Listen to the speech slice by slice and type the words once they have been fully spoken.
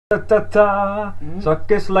Ta-ta-ta,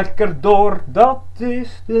 zak eens lekker door, dat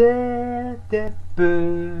is de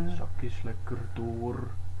Derpin. Zak eens lekker door,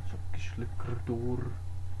 zak eens lekker door.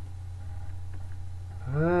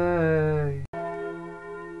 Hey.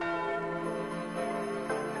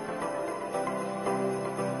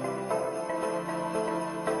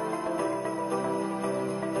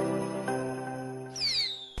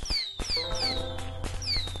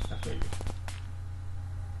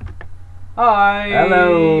 Hi!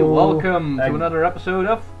 Hello! Welcome to another episode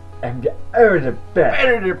of And the other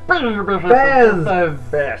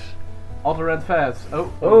best. Otter and Fast.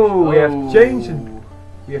 We have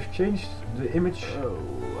changed the image. Oh,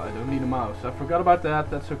 I don't need a mouse. I forgot about that.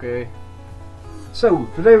 That's okay. So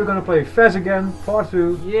today we're gonna play Fast again, part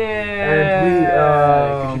 2.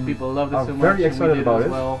 Yeah! And we people love this are so much. very excited about it.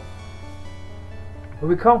 Well. But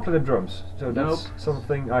we can't play the drums, so that's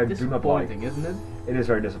something I do not like. Disappointing, isn't it? It is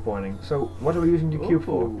very disappointing. So what are we using the cube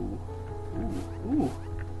for? Ooh.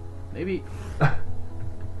 Maybe.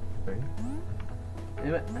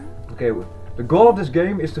 Okay, the goal of this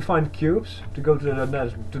game is to find cubes to go to the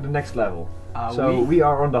next level. So we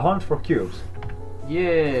are on the hunt for cubes.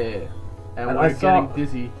 Yeah. And we're getting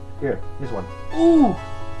dizzy. Here, this one. Ooh!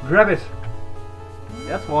 Grab it!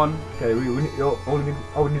 That's one. Okay, we need, we need...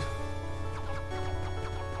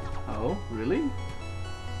 Oh, really?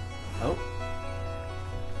 Oh.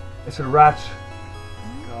 It's a rat.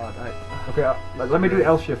 God, Okay, let me do the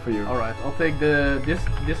L shift for you. Alright, I'll take this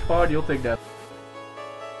part, you'll take that.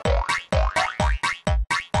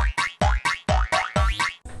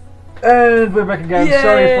 And we're back again. Yay!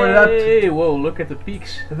 Sorry for that. Whoa, look at the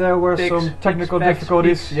peaks. There were some technical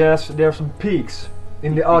difficulties. Peaks. Yes, there are some peaks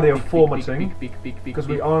in the audio formatting. Peak, because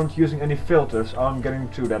we aren't using any filters. I'm getting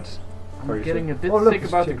to that. I'm getting a bit sick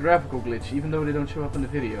about the graphical glitch, even though they don't show up in the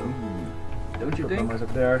video. Don't you think?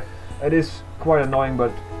 Up there. It is quite annoying,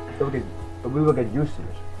 but we will get used to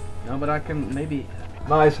it. No, but I can maybe...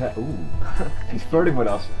 Nice. Ooh, he's flirting with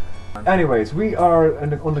us. Anyways, we are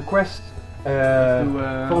on the quest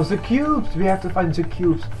for the cubes. We have to find the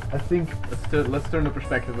cubes. I think. Let's turn the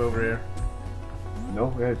perspective over here.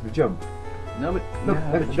 No, we have to jump. No, but look,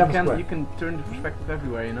 but you can turn the perspective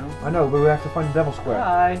everywhere, you know. I know, but we have to find the devil square.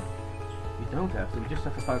 Hi. We don't have to. We just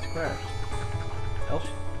have to find squares. Else,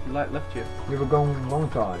 you left shift. We were going a long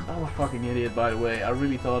time. I'm a fucking idiot, by the way. I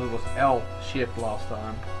really thought it was L shift last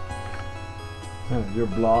time. You're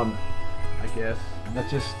blonde. I guess. Let's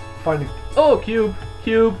just find it. Oh, cube.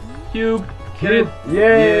 Get it?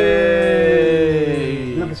 Yay!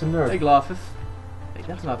 Look, it's a nerd. Hey, glasses. Hey,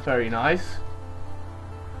 that's not very nice.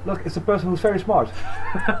 Look, it's a person who's very smart.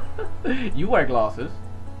 You wear glasses.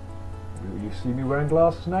 Do you see me wearing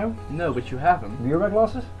glasses now? No, but you have them. Do you wear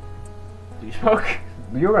glasses? Do you smoke?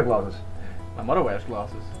 Do you wear glasses? My mother wears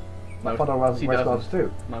glasses. My father wears glasses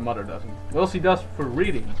too. My mother doesn't. Well, she does for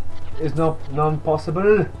reading. It's not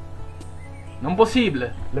non-possible. Non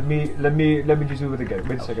possible. Let me just do it again.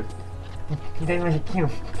 Wait a second. That was a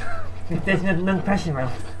cube. That's not non-possible.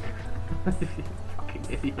 Fucking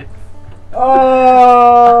idiot.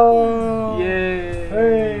 Oh! Yay!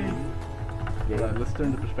 Hey! Right, let's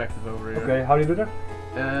turn the perspective over here. Okay, how do you do that?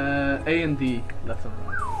 A and D, left and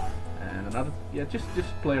right. And another, yeah, just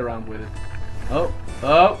play around with it. Oh!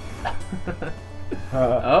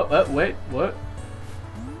 Wait, what?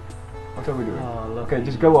 What are we doing? Oh, okay,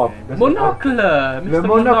 just go up. Monocle! Mr. The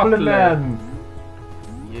Monocle Man!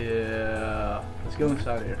 Yeah. Let's go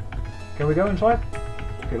inside here. Can we go inside?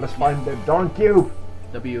 Okay, let's find the darn cube.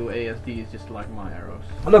 WASD is just like my arrows.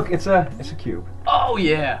 Oh, look, it's a cube. Oh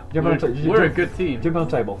yeah! We're a good team. Jump on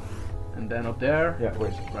the table. And then up there. Yeah,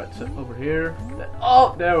 wait. Right, so over here.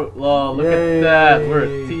 Oh, there! Oh, look at that! We're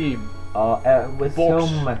a team. With box.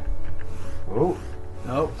 some. Oh.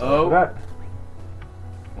 Oh.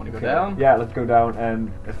 Want to go down? Yeah, let's go down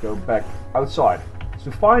and let's go back outside.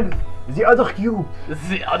 To find the other cube.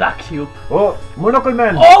 The other cube. Oh, Monocle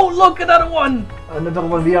Man. Oh, look, another one. Another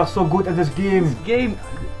one. We are so good at this game.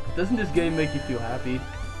 Doesn't this game make you feel happy?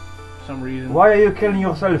 For some reason. Why are you killing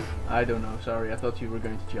yourself? I don't know. Sorry, I thought you were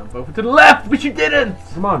going to jump over to the left, but you didn't.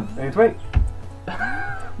 Come on, 1,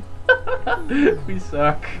 2. We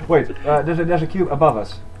suck. Wait, there's a cube above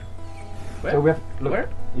us. Where? So we have look. Where?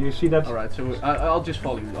 You see that? Alright, so I'll just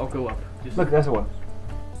follow you. I'll go up. Just look, there's the one.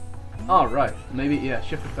 Oh, right. Maybe, yeah,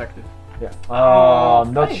 shift effective. Yeah.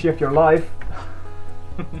 Not hey. shift your life.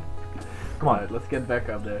 Come on. Right, let's get back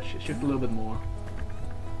up there. Shift a little bit more.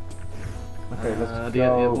 Okay, let's do you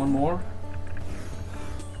have one more?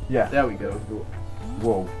 Yeah. There we go.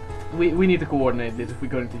 Whoa. We need to coordinate this if we're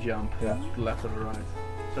going to jump. Yeah. To the left or the right.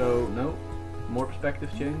 So, no? More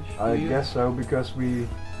perspective change? I guess so, because we...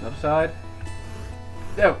 Another side?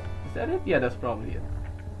 There. Is that it? Yeah, that's probably it.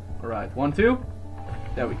 Alright, 1, 2.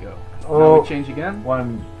 There we go. Oh. Now we change again.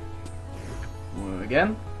 1.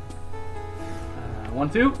 Again. 1,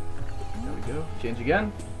 2. There we go. Change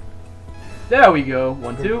again. There we go.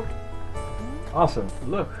 1, 2. Awesome.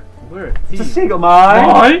 Look, we're a It's a team. seagull.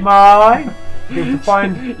 Mine. Mine. We have to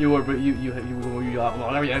find. You were, but you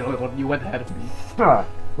went ahead of me.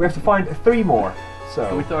 We have to find 3 more. So.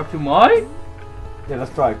 Can we talk to Mai? Yeah,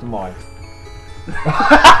 let's try it to mine.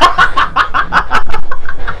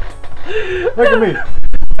 Look at me.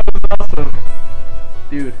 That was awesome,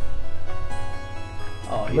 dude.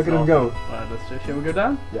 Oh, he's Look at him awesome. go. Let's shall we go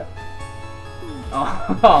down? Yeah.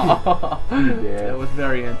 Oh, Yeah. that was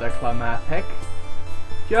very anticlimactic.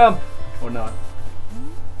 Jump or not?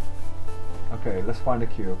 Okay, let's find a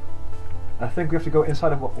cube. I think we have to go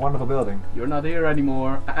inside of one of a building. You're not here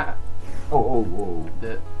anymore. Oh.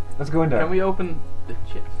 Let's go in there. Can we open the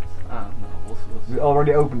chest? I don't know. We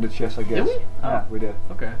already opened the chest, I guess. Did we? Yeah, Oh. we did.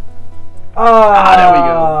 Okay. There we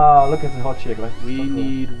go. Look at the hot chick. Like, We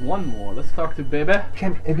need one more. Let's talk to Baby.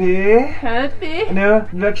 Can it be? Can it be? No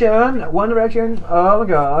direction. One direction. Oh my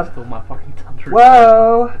god. Stole my fucking thunder.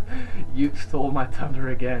 Whoa! Again. You stole my thunder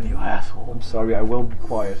again, you asshole. I'm sorry. I will be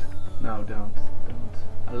quiet. No, don't.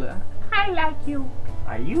 I like you.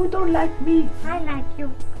 You don't like me. I like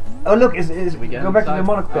you. Oh look! Is We get go back to the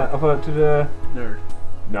inside? monocle to the Nerd.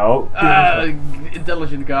 no.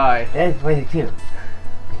 Intelligent guy. That's very cute.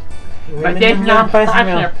 But there's no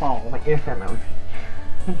possible. My ears are out.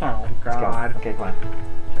 Oh god. Okay, come on.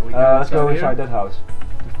 Shall we Let's go here? inside that house.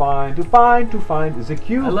 To find is a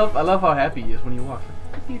cube. I love how happy he is when you walk.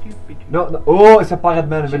 No. Oh, it's a pirate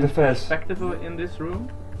man with a Change fez. perspective in this room.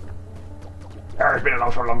 It's been a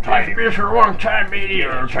long time. It's been a long time,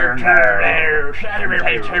 media.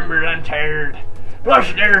 Saturday Timber untired.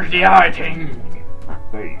 Plus, there's the eye thing.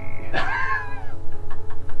 Hey.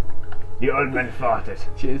 The old man fought it.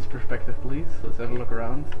 Change perspective, please. Let's have a look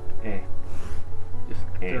around. Just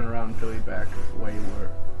Eh. turn around until you're back where you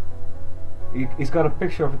were. He's got a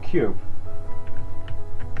picture of a cube.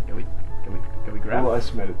 Can we grab Oh, I it?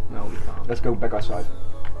 smell it. No, we can't. Let's go back outside.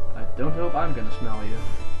 I don't hope I'm gonna smell you.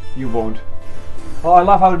 You won't. Oh, I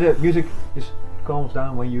love how the music just calms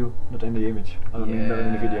down when you're not in the image. I mean, not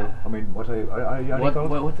in the video. I mean, what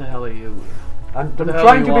What the hell are you? I'm What the hell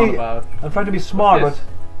trying are to you on be. about? I'm trying to be smart, What's but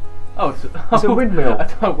this? Oh, It's a windmill. I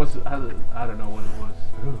thought it was. I don't know what it was.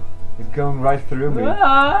 Ooh, it's going right through me.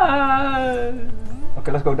 Ah!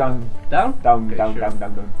 Okay, let's go down. Down? Down, Okay, down, sure.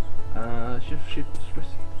 down.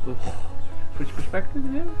 Switch perspective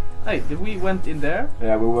here? Hey, did we went in there?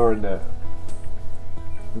 Yeah, we were in there.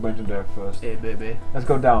 We went in there first. Hey, baby. Let's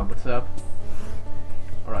go down. What's up?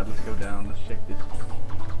 Alright, let's go down. Let's check this.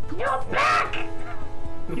 You're back!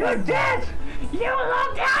 You're dead! You a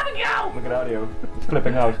long time ago! Look at audio. It's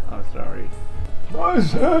flipping out. Oh, sorry.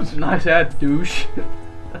 Nice head. Nice hat, douche.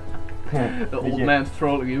 The old man's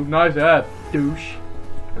trolling you. Nice hat, douche.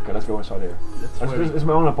 Okay, let's go inside here. That's where This is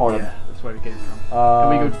my own apartment. yeah, that's where we came from. Can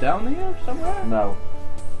we go down here somewhere? No.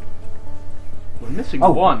 We're missing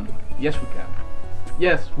Oh. one. Yes, we can.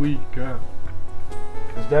 Yes, we can.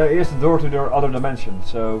 Because there is the door to their other dimension,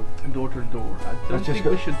 so... Door to door. I don't Let's just think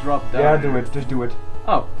go- we should drop down. Yeah, here. do it. Just do it.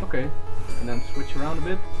 Oh, okay. And then switch around a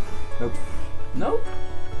bit. Nope. Nope.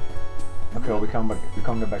 Okay, well, we can't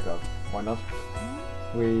get back up. Why not?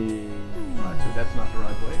 We... Right, so that's not the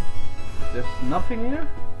right way. There's nothing here?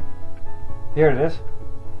 Here it is.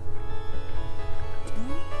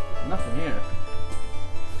 There's nothing here.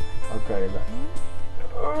 Okay.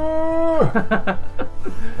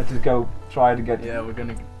 Let's just go try to get... Yeah, we're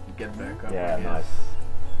gonna get back up. Yeah, I guess. nice.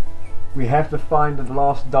 We have to find the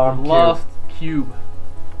last darn Last cube.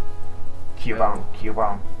 cube on.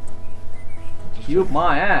 Cube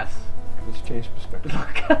my ass. Let's change perspective.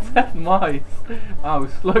 Look at that mice.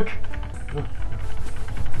 Mouse, look.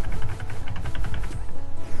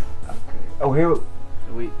 Oh, here.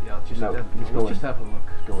 Yeah, just No, just go let's in. just have a look.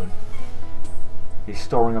 Go in. He's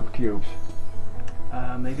storing up cubes.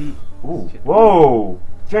 Maybe. Ooh. Shit. Whoa!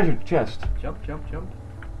 Treasure chest. Jump.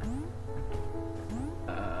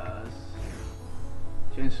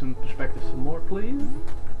 Change some perspective some more, please.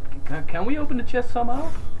 Can we open the chest somehow?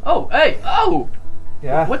 Oh, hey! Oh!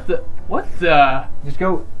 Yeah. What the? Just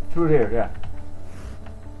go through there. Yeah.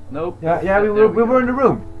 Nope. Yeah. We There were in go. the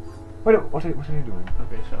room. Wait. What are you doing?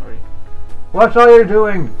 Okay, sorry. What are you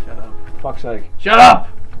doing? Shut up. Fuck's sake. Shut up!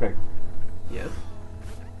 Okay. Yes.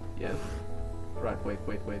 Right, wait.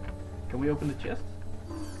 Can we open the chest?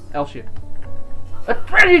 L shit. A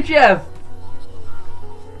treasure chest!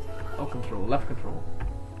 Oh, control. Left control.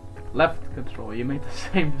 Left control. You made the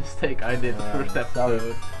same mistake I did the first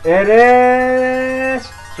episode. It is!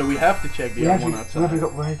 So we have to check the other one outside.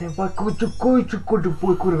 Papity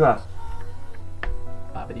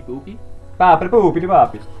poopy?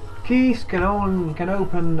 Papi. Keys can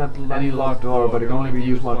open any locked door, but it can only be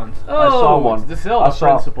used once. Oh, I saw one. It's the Zelda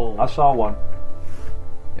principle. I saw one.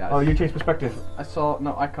 Yeah, oh, you changed perspective. I saw.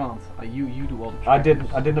 No, I can't. You do all the. I did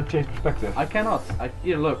not change perspective. I cannot.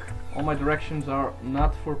 Here, look. All my directions are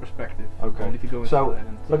not for perspective. Okay. Only to go so inside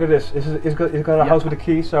and look at this. It's got a house with a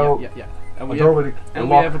key. So yeah. And a we door have, with and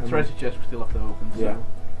we have a treasure chest we still have to open. Yeah.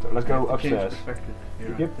 So let's go we have to change upstairs. Perspective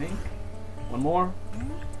here, Yep. I think. One more.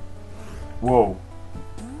 Whoa.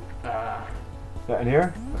 Yeah, in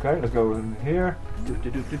here. Okay, let's go in here.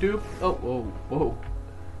 Doop. Oh, whoa.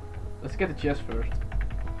 Let's get the chest first.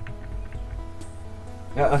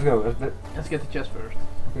 Yeah, let's go. Let's get the chest first.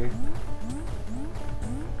 Okay.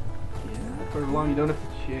 Yeah, further along you don't have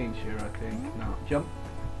to change here, I think. No, jump.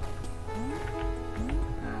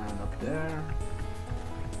 And up there.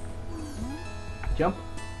 Jump.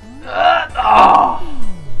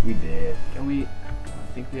 We did. Can we? I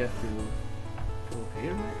think we have to go over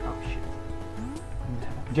here. Oh shit.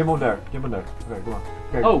 Jump on there. Okay, go on.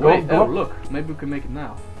 Okay, Oh go wait, up, go up. look. Maybe we can make it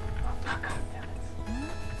now. Oh, God damn it.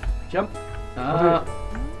 Jump.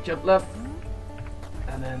 Jump left.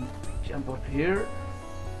 And then jump up here.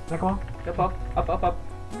 Yeah, come on. Jump up.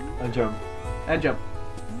 And jump. And jump.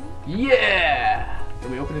 Yeah!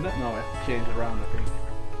 Can we open it up? No, I have to change it around, I think.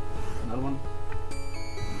 Another one.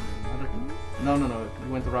 Another. No.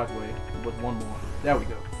 We went the right way. It was one more. There we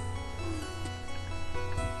go.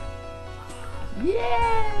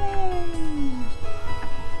 Yay!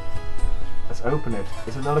 Let's open it.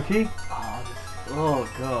 Is it another key? Oh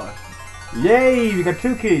god. Yay! We got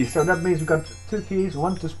 2 keys. So that means we got 2 keys,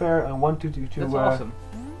 1 to spare and 1 to That's awesome.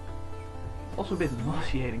 Also a bit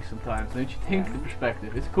nauseating sometimes, don't you think? The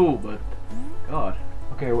perspective. It's cool, but god.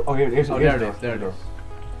 Okay. Oh, here's there it is. There it is.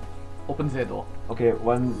 Open the door. Okay.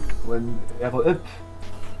 When level up.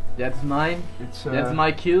 That's mine. It's that's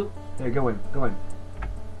my cue. Yeah, go in.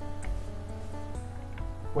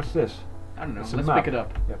 What's this? I don't know. It's a Let's map. pick it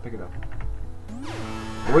up. Yeah, pick it up.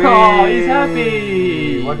 Oh, he's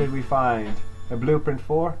happy! What did we find? A blueprint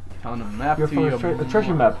for? Found a map You to found your a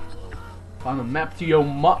treasure map. Found a map to your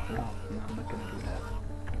map. No, I'm not gonna do that.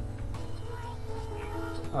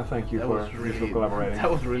 Oh, thank you That for was really collaborating. That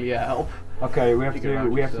was really a help. Okay, we have Figure it to out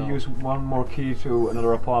we have to yourself. use one more key to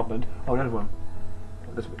another apartment. Oh, that one.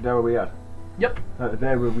 There where we at. Yep.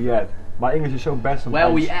 There where we at. My English is so bad sometimes.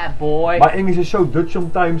 Where we at, boy? My English is so Dutch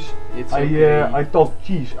sometimes. It's okay. I talk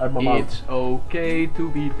cheese out my mouth. It's okay to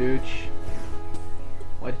be Dutch.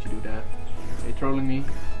 Why did you do that? Are you trolling me?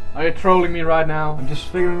 Are you trolling me right now? I'm just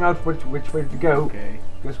figuring out which way to go. Okay.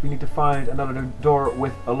 Because we need to find another door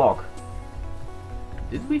with a lock.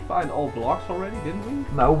 Did we find all blocks already, didn't we?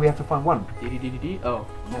 No, we have to find one. Oh,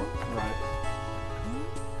 alright.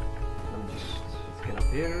 Let's get up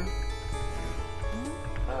here.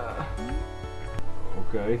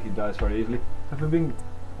 Okay, he dies very easily. Have we been...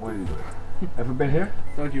 What are you doing? Have we been here? I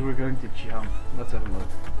thought you were going to jump. Let's have a look.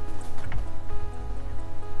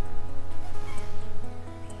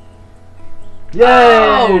 Yay!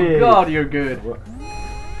 Oh god, you're good.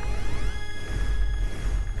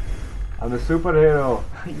 I'm a superhero.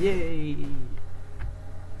 Yay!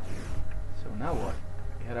 So now what?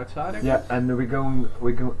 We head outside again? Yeah, and we go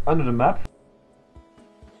under the map.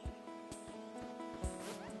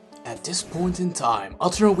 At this point in time,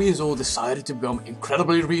 Otter Weasel decided to become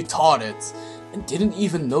incredibly retarded and didn't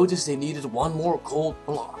even notice they needed one more gold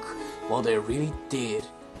block, while they really did.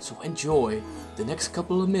 So enjoy the next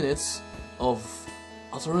couple of minutes of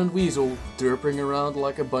Otter and Weasel derping around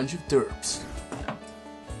like a bunch of derps.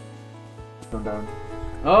 Come down.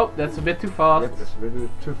 Oh, that's a bit too fast. Yep, that's a bit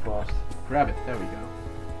too fast. Grab it, there we go.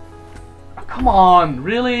 Oh, come on,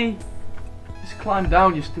 really? Just climb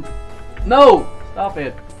down, you stupid... No! Stop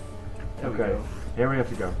it. There we Okay, go. here we have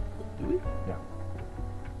to go. Do we? Yeah.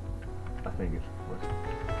 I think it works.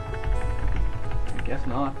 I guess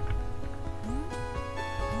not.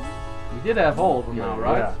 We did have all of them now,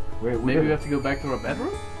 right? Yeah. Maybe we have to go back to our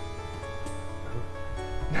bedroom?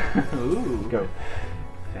 Ooh. Go.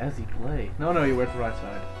 Fancy play. No, you were at the right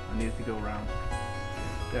side. I needed to go around.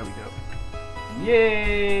 There we go.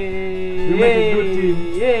 Yay! We make a good team.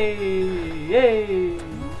 Yay! Yay!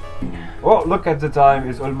 Oh, look at the time.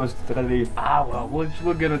 It's almost ready. Ah, well,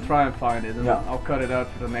 we're gonna try and find it. And Yeah. I'll cut it out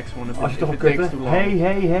for the next one if Als je it toch takes kutten? too long. Hey.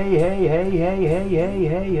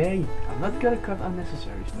 I'm not gonna cut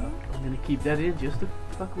unnecessary stuff. I'm gonna keep that in just to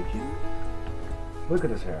fuck with you. Look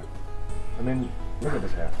at his hair. I mean, look at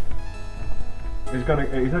his hair. He's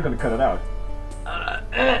not gonna cut it out.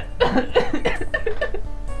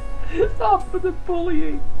 Stop with the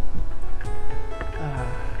bullying.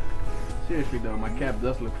 Seriously though, my cap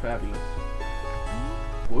does look fabulous.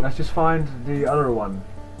 Whoops. Let's just find the other one.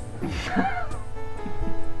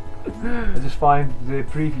 Let's just find the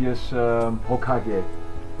previous Hokage.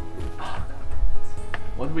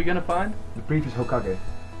 What are we gonna find? The previous Hokage.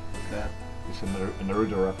 What's that? It's a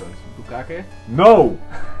Naruto reference. Bukake? No!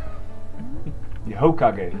 The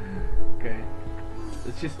Hokage. Okay.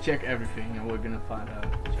 Let's just check everything and we're gonna find out.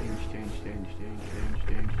 Change.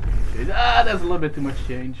 Ah, that's a little bit too much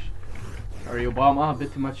change. Sorry, Obama, a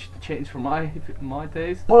bit too much change for my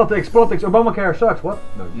taste. Politics. Obamacare sucks. What?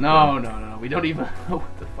 No. We don't even know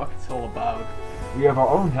what the fuck it's all about. We have our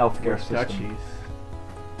own healthcare system. Dutchies.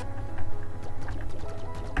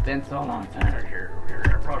 That's all I'm Here,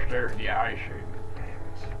 posterity, I see.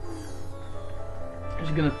 I'm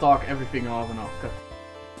just gonna talk everything off and I'll cut.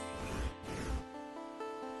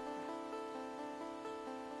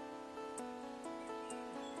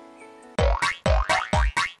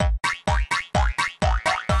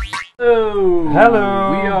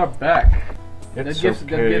 Hello. We are back. It's that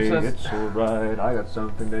gives us. It's alright. I got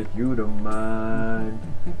something that you don't mind.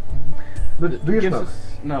 But do you smoke?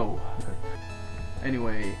 No. Okay.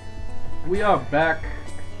 Anyway, we are back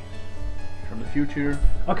from the future.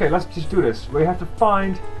 Okay, let's just do this. We have to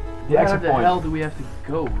find the Where exit the point. hell do we have to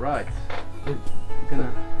go? Right. We're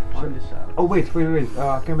gonna find this out. Oh wait.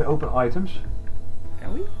 Can we open items?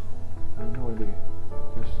 Can we? I have no idea.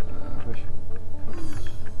 Just push.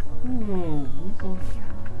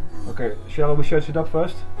 Okay, shall we search it up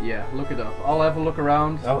first? Yeah, look it up. I'll have a look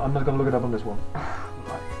around. I'm not gonna look it up on this one.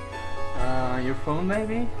 Right. Your phone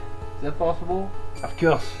maybe? Is that possible? Of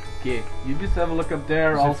course. Okay, you just have a look up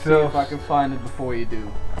there. Is I'll it see first? if I can find it before you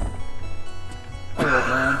do. Hey old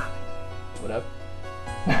man. What up?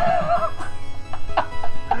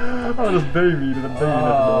 Oh, this baby, the baby.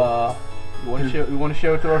 You want to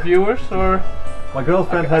show it to our viewers, or My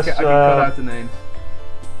girlfriend I has. can cut out the names.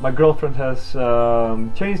 My girlfriend has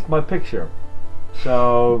changed my picture.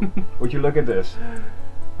 So, would you look at this?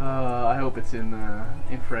 I hope it's in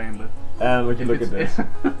frame, but And would you look at this?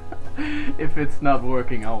 if it's not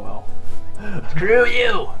working, oh well. Screw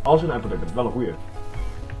you! Als een eindproduct, wel een goeie.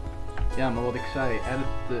 Ja, maar wat ik zei, edit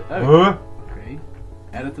de... Huh? Oké.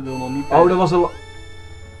 Editen wil nog niet... Oh, dat was een...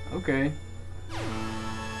 Oké.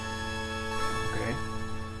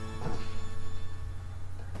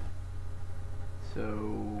 So...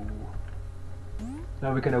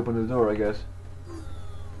 Now we can open the door, I guess.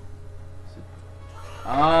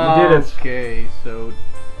 Ah, we did it. Okay, so...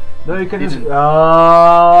 No, you can just... So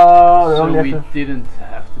we didn't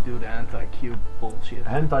have to do the anti-cube bullshit.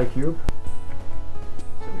 Anti-cube?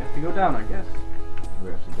 So we have to go down, I guess. We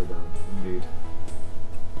have to go down, indeed.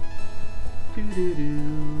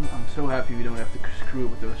 I'm so happy we don't have to screw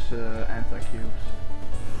with those anti-cubes.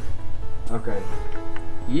 Okay.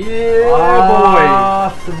 Yeah,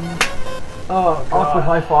 Awesome. Oh, awkward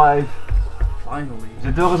high five. Finally.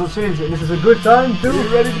 The door is open. This is a good time to... You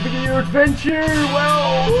ready to begin your adventure?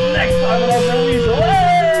 Well, next time on Otter Weasel.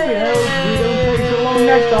 Hey! We don't take so long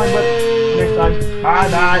next time, but next time. Bye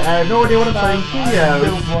bye. I have no idea what I'm saying. See you.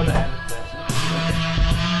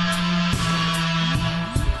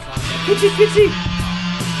 Kitty kitty.